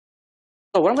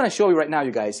So what I'm going to show you right now,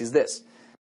 you guys, is this.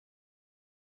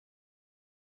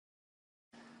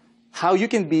 How you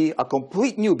can be a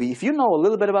complete newbie. If you know a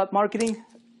little bit about marketing,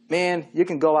 man, you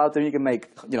can go out there and you can make,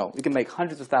 you can make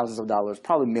hundreds of thousands of dollars,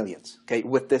 probably millions, okay,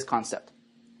 with this concept.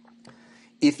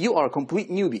 If you are a complete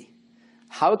newbie,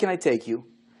 how can I take you?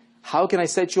 How can I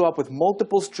set you up with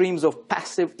multiple streams of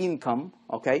passive income,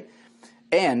 okay?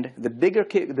 And the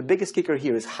biggest kicker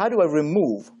here is, how do I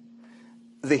remove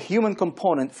the human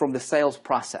component from the sales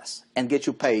process and get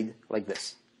you paid like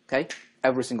this, okay?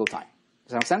 Every single time.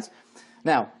 Does that make sense?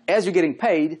 Now, as you're getting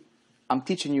paid, I'm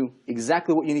teaching you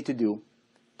exactly what you need to do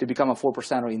to become a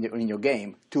 4%er in your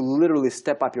game, to literally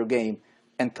step up your game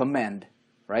and command,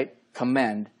 right?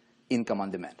 Command income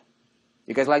on demand.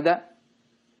 You guys like that?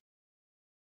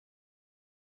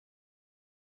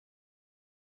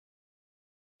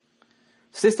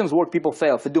 Systems work, people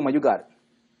fail. Feduma, you got it.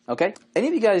 Okay? Any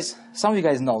of you guys, some of you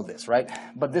guys know this, right?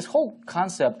 But this whole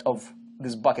concept of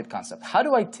this bucket concept, how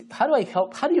do I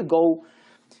help? How do you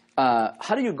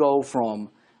go from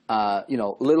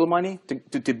little money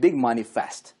to big money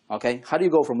fast? Okay? How do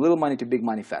you go from little money to big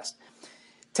money fast?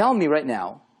 Tell me right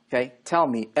now, okay? Tell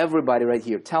me, everybody right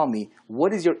here, tell me,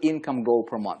 what is your income goal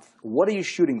per month? What are you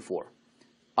shooting for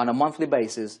on a monthly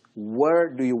basis? Where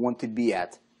do you want to be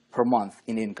at per month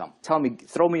in income? Tell me,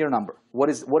 throw me your number. What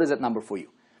is that number for you?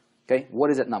 Okay? What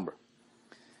is that number?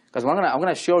 Because I'm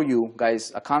gonna show you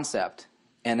guys a concept,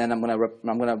 and then I'm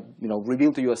gonna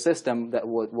reveal to you a system that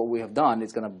what we have done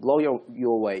is gonna blow you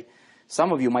away.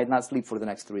 Some of you might not sleep for the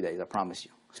next 3 days, I promise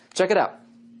you. Check it out.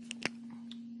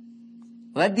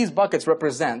 Let these buckets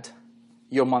represent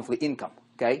your monthly income.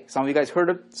 Okay? Some of you guys heard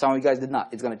it, some of you guys did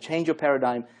not. It's gonna change your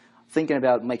paradigm thinking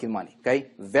about making money.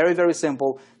 Okay? Very, very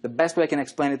simple. The best way I can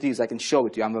explain it to you is I can show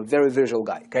it to you. I'm a very visual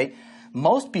guy. Okay?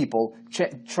 Most people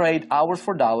trade hours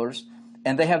for dollars,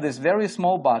 and they have this very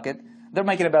small bucket. They're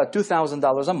making about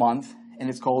 $2,000 a month, and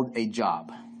it's called a job.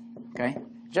 Okay?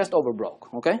 Just over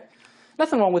broke. Okay?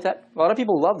 Nothing wrong with that. A lot of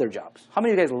people love their jobs. How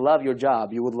many of you guys love your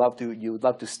job? You would love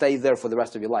to stay there for the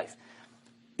rest of your life.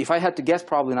 If I had to guess,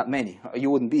 probably not many. You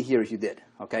wouldn't be here if you did.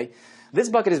 Okay? This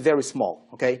bucket is very small.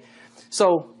 Okay?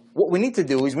 So what we need to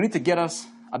do is we need to get us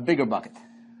a bigger bucket.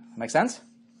 Make sense?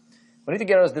 We need to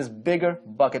get us this bigger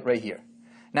bucket right here.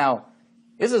 Now,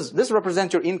 this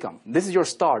represents your income. This is your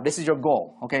star. This is your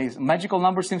goal. Okay? Magical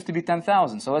number seems to be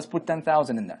 10,000. So let's put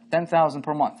 10,000 in there. 10,000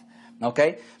 per month.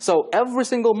 Okay? So every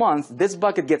single month, this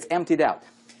bucket gets emptied out.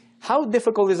 How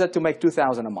difficult is it to make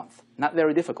 2,000 a month? Not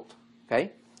very difficult.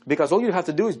 Okay? Because all you have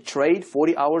to do is trade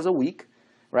 40 hours a week,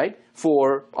 right,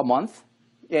 for a month,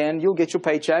 and you'll get your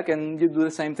paycheck, and you do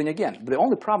the same thing again. But the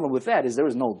only problem with that is there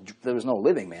is no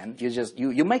living, man.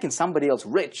 You're making somebody else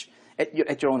rich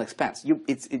at your own expense.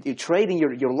 You're trading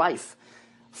your life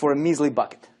for a measly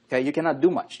bucket. Okay, you cannot do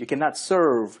much. You cannot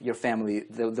serve your family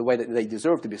the way that they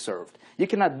deserve to be served. You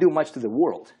cannot do much to the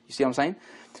world. You see what I'm saying?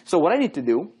 So what I need to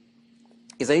do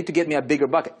is I need to get me a bigger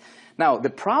bucket. Now, the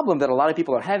problem that a lot of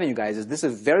people are having, you guys, is this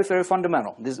is very, very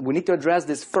fundamental. We need to address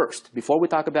this first. Before we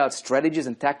talk about strategies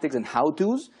and tactics and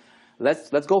how-tos,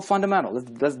 let's go fundamental.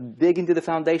 Let's dig into the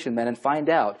foundation, man, and find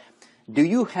out,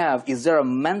 is there a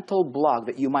mental block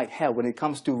that you might have when it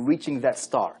comes to reaching that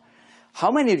star? How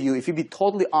many of you, if you be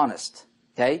totally honest,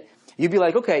 okay, you'd be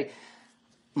like, okay,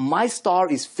 my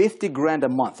star is 50 grand a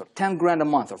month, or 10 grand a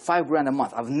month, or 5 grand a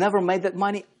month. I've never made that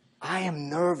money. I am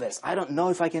nervous. I don't know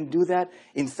if I can do that.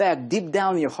 In fact, deep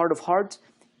down in your heart of hearts,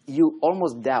 you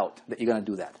almost doubt that you're going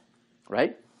to do that,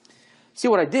 right? See,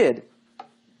 what I did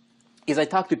is I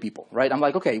talked to people, right? I'm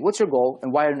like, okay, what's your goal,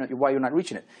 and why you're not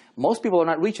reaching it? Most people are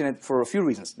not reaching it for a few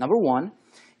reasons. Number one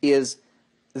is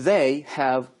they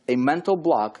have a mental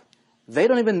block. They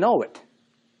don't even know it.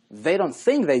 They don't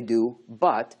think they do,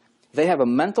 but they have a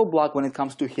mental block when it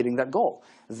comes to hitting that goal.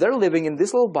 They're living in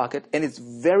this little bucket, and it's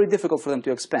very difficult for them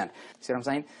to expand. See what I'm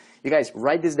saying? You guys,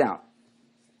 write this down.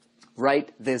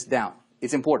 Write this down.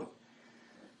 It's important.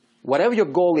 Whatever your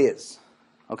goal is,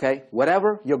 okay?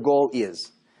 Whatever your goal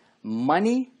is,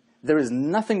 money, there is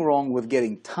nothing wrong with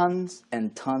getting tons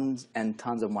and tons and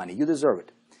tons of money. You deserve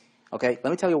it. Okay?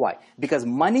 Let me tell you why. Because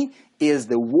money is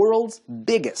the world's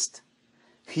biggest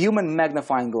human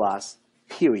magnifying glass,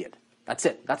 period. That's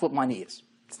it. That's what money is.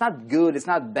 It's not good. It's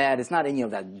not bad. It's not any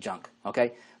of that junk.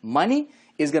 Okay? Money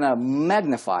is going to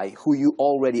magnify who you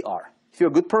already are. If you're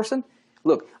a good person,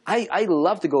 look, I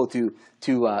love to go to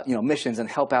missions and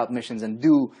help out missions and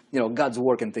do God's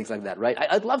work and things like that, right?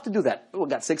 I'd love to do that. We've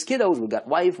got 6 kiddos. We've got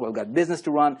wife. We've got business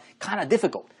to run. Kind of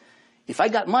difficult. If I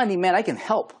got money, man, I can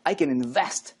help. I can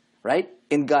invest, right,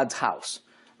 in God's house,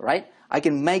 right? I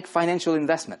can make financial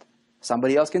investment.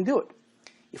 Somebody else can do it.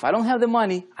 If I don't have the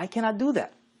money, I cannot do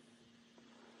that.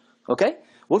 Okay?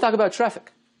 We'll talk about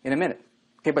traffic in a minute.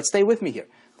 Okay, but stay with me here.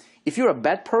 If you're a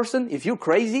bad person, if you're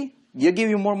crazy, you give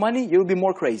you more money, you'll be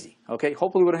more crazy. Okay?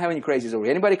 Hopefully we don't have any crazies over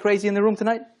here. Anybody crazy in the room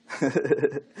tonight?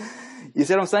 You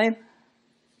see what I'm saying?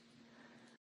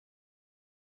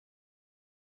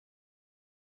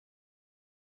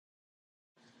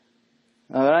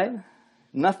 All right?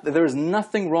 There's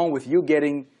nothing wrong with you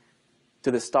getting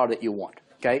to the star that you want.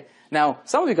 Okay? Now,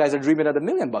 some of you guys are dreaming at $1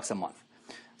 million a month.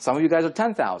 Some of you guys are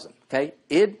 10,000. Okay?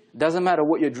 It doesn't matter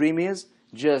what your dream is.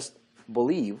 Just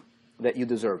believe that you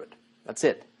deserve it. That's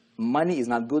it. Money is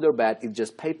not good or bad. It's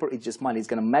just paper. It's just money. It's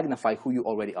going to magnify who you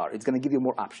already are. It's going to give you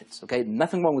more options. Okay?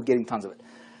 Nothing wrong with getting tons of it.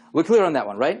 We're clear on that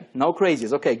one, right? No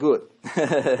crazies. Okay, good.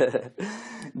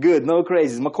 Good. No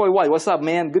crazies. McCoy White, what's up,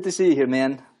 man? Good to see you here,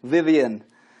 man. Vivian.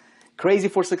 Crazy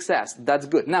for success. That's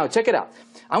good. Now, check it out.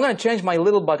 I'm going to change my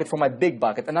little bucket for my big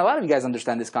bucket. And a lot of you guys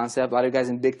understand this concept. A lot of you guys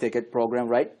in big ticket program,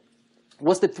 right?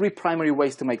 What's the 3 primary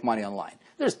ways to make money online?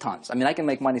 There's tons. I mean, I can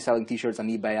make money selling t-shirts on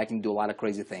eBay. I can do a lot of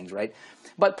crazy things, right?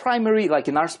 But primary, like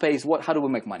in our space, how do we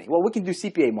make money? Well, we can do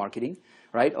CPA marketing,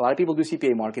 right? A lot of people do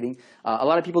CPA marketing. A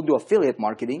lot of people do affiliate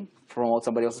marketing, promote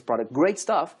somebody else's product. Great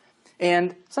stuff.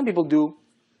 And some people do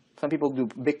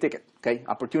big ticket, okay?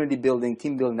 Opportunity building,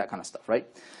 team building, that kind of stuff, right?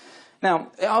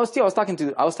 Now, I was talking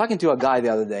to a guy the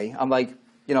other day. I'm like,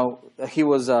 you know, he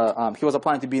was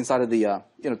applying to be inside of the,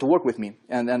 to work with me.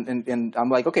 And I'm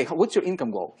like, okay, what's your income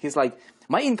goal? He's like,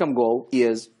 my income goal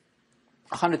is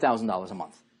 $100,000 a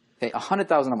month. Okay,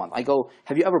 $100,000 a month. I go,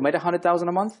 have you ever made $100,000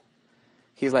 a month?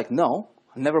 He's like, no,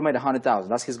 I've never made $100,000.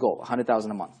 That's his goal,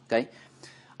 $100,000 a month. Okay.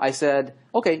 I said,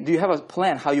 okay, do you have a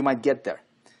plan how you might get there?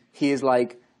 He is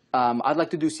like, I'd like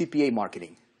to do CPA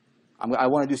marketing. I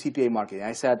want to do CPA marketing.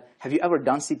 I said, have you ever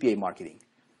done CPA marketing?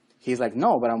 He's like,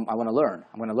 no, but I want to learn.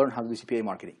 I'm going to learn how to do CPA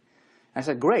marketing. I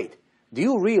said, great. Do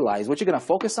you realize what you're going to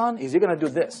focus on is you're going to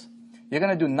do this. You're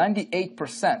going to do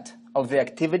 98% of the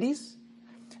activities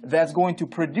that's going to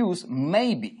produce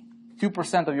maybe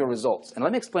 2% of your results. And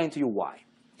let me explain to you why.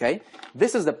 Okay?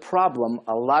 This is the problem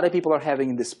a lot of people are having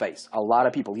in this space. A lot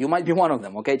of people. You might be one of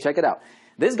them. Okay? Check it out.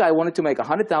 This guy wanted to make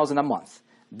 $100,000 a month.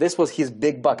 This was his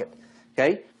big bucket.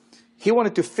 Okay? He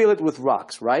wanted to fill it with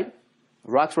rocks, right?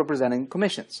 Rocks representing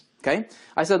commissions. Okay?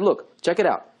 I said, look, check it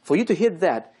out. For you to hit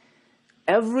that,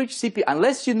 average CPA,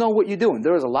 unless you know what you're doing,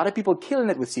 there's a lot of people killing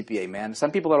it with CPA, man.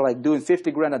 Some people are like doing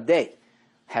 50 grand a day,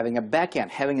 having a back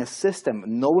end, having a system,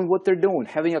 knowing what they're doing,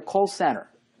 having a call center.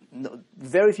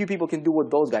 Very few people can do what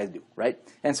those guys do, right?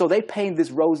 And so they paint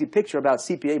this rosy picture about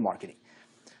CPA marketing.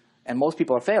 And most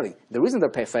people are failing. The reason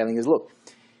they're failing is, look,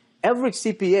 average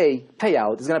CPA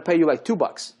payout is going to pay you like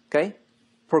 $2, okay,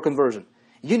 per conversion.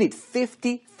 You need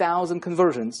 50,000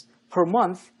 conversions per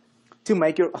month to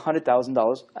make your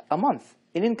 $100,000 a month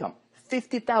in income.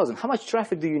 50,000. How much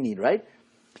traffic do you need, right?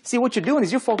 See, what you're doing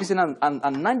is you're focusing on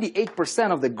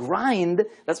 98% of the grind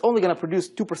that's only going to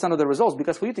produce 2% of the results,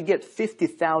 because for you to get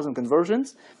 50,000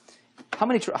 conversions, how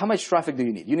much traffic do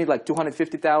you need? You need like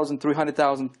 250,000,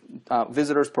 300,000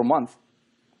 visitors per month.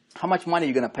 How much money are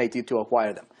you going to pay to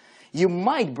acquire them? You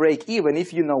might break even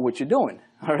if you know what you're doing,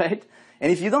 all right?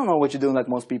 And if you don't know what you're doing, like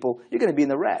most people, you're going to be in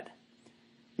the red.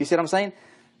 You see what I'm saying?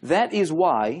 That is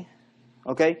why,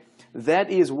 okay,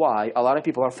 that is why a lot of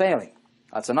people are failing.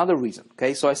 That's another reason,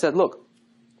 okay? So I said, look,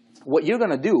 what you're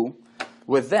going to do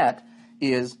with that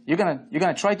is you're going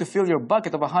to try to fill your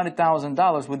bucket of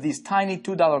 $100,000 with these tiny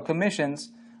 $2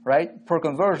 commissions, right, per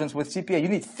conversions with CPA. You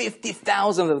need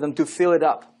 50,000 of them to fill it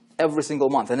up every single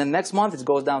month. And then next month it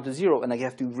goes down to 0 and I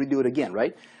have to redo it again,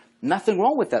 right? Nothing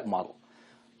wrong with that model.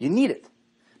 You need it.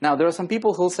 Now, there are some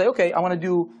people who'll say, okay, I want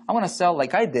to sell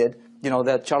like I did, you know,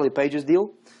 that Charlie Page's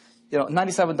deal, you know,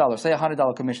 $97, say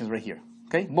 $100 commissions right here.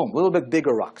 Okay, boom, a little bit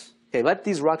bigger rocks. Okay, let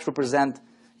these rocks represent,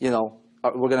 you know,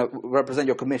 we're gonna represent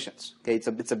your commissions. Okay, it's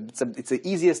the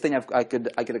easiest thing I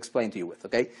could explain to you with.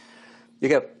 Okay, you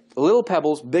get little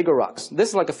pebbles, bigger rocks. This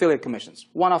is like affiliate commissions.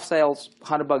 One-off sales,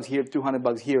 $100 here,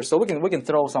 $200 here. So we can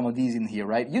throw some of these in here,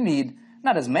 right? You need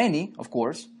not as many, of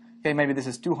course. Okay, maybe this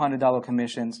is $200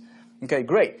 commissions. Okay,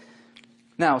 great.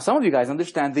 Now, some of you guys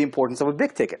understand the importance of a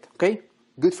big ticket. Okay,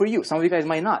 good for you. Some of you guys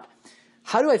might not.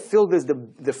 How do I fill this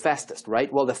the fastest,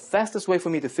 right? Well, the fastest way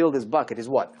for me to fill this bucket is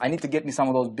what? I need to get me some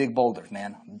of those big boulders,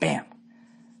 man. Bam,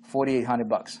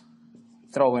 $4,800.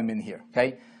 Throw them in here,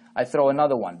 okay? I throw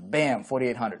another one. Bam,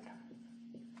 $4,800.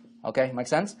 Okay, make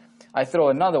sense? I throw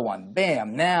another one.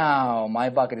 Bam, now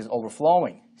my bucket is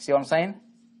overflowing. See what I'm saying?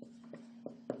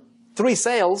 3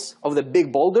 sales of the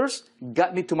big boulders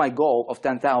got me to my goal of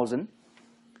 10,000.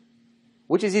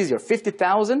 Which is easier,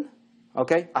 50,000,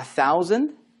 okay,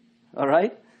 1,000, all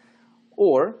right,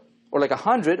 or like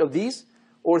 100 of these,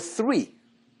 or 3,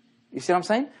 You see what I'm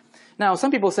saying? Now,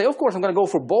 some people say, of course, I'm going to go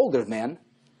for boulders, man.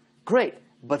 Great.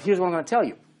 But here's what I'm going to tell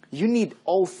you. You need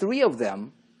all three of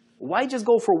them. Why just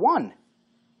go for one?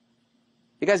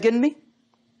 You guys getting me?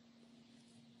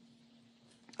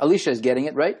 Alicia is getting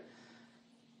it, right?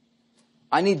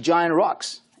 I need giant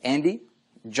rocks. Andy,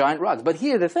 giant rocks. But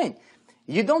here's the thing.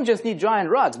 You don't just need giant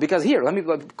rocks, because here, let me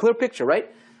clear picture, right?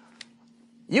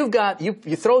 You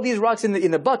throw these rocks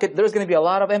in the bucket, there's going to be a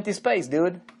lot of empty space,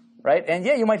 dude, right? And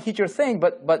yeah, you might hit your thing,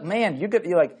 but man,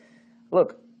 you're like,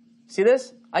 look, see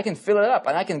this? I can fill it up,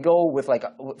 and I can go with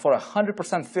for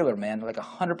 100% filler, man, like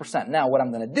 100%. Now, what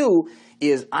I'm going to do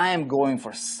is I am going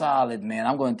for solid, man.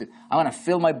 I'm going to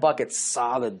fill my bucket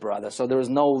solid, brother. So there is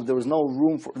no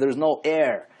room for, there's no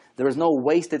air, there is no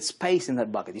wasted space in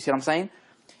that bucket. You see what I'm saying?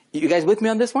 You guys with me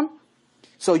on this one?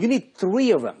 So you need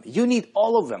three of them. You need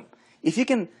all of them. If you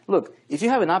can, look, if you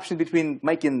have an option between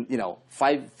making,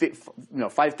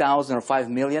 5,000 or 5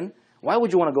 million, why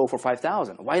would you want to go for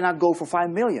 5,000? Why not go for 5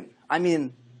 million? I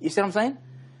mean, you see what I'm saying?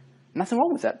 Nothing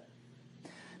wrong with that.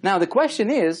 Now the question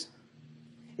is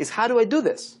how do I do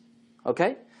this?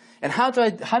 Okay? And how do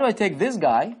I take this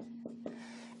guy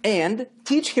and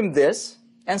teach him this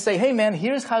and say, hey man,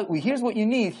 here's what you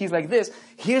need. He's like this.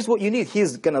 Here's what you need.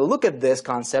 He's going to look at this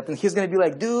concept and he's going to be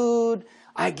like, dude,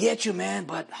 I get you, man,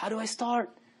 but how do I start?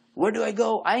 Where do I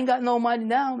go? I ain't got no money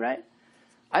now, right?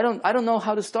 I don't know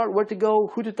how to start, where to go,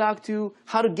 who to talk to,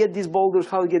 how to get these boulders,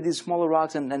 how to get these smaller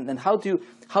rocks, and how to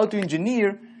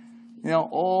engineer,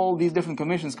 all these different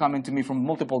commissions coming to me from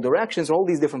multiple directions, all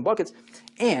these different buckets.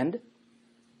 And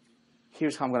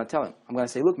here's how I'm going to tell him. I'm going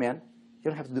to say, look, man, you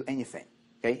don't have to do anything.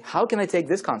 Okay? How can I take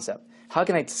this concept? How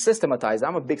can I systematize it?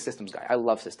 I'm a big systems guy. I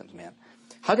love systems, man.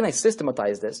 How can I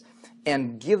systematize this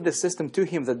and give the system to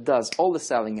him that does all the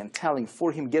selling and telling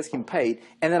for him, gets him paid,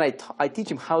 and then I teach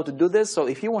him how to do this, so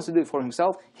if he wants to do it for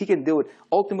himself, he can do it.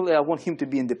 Ultimately, I want him to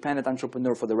be an independent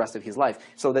entrepreneur for the rest of his life,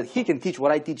 so that he can teach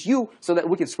what I teach you, so that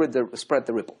we can spread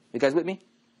the ripple. You guys with me?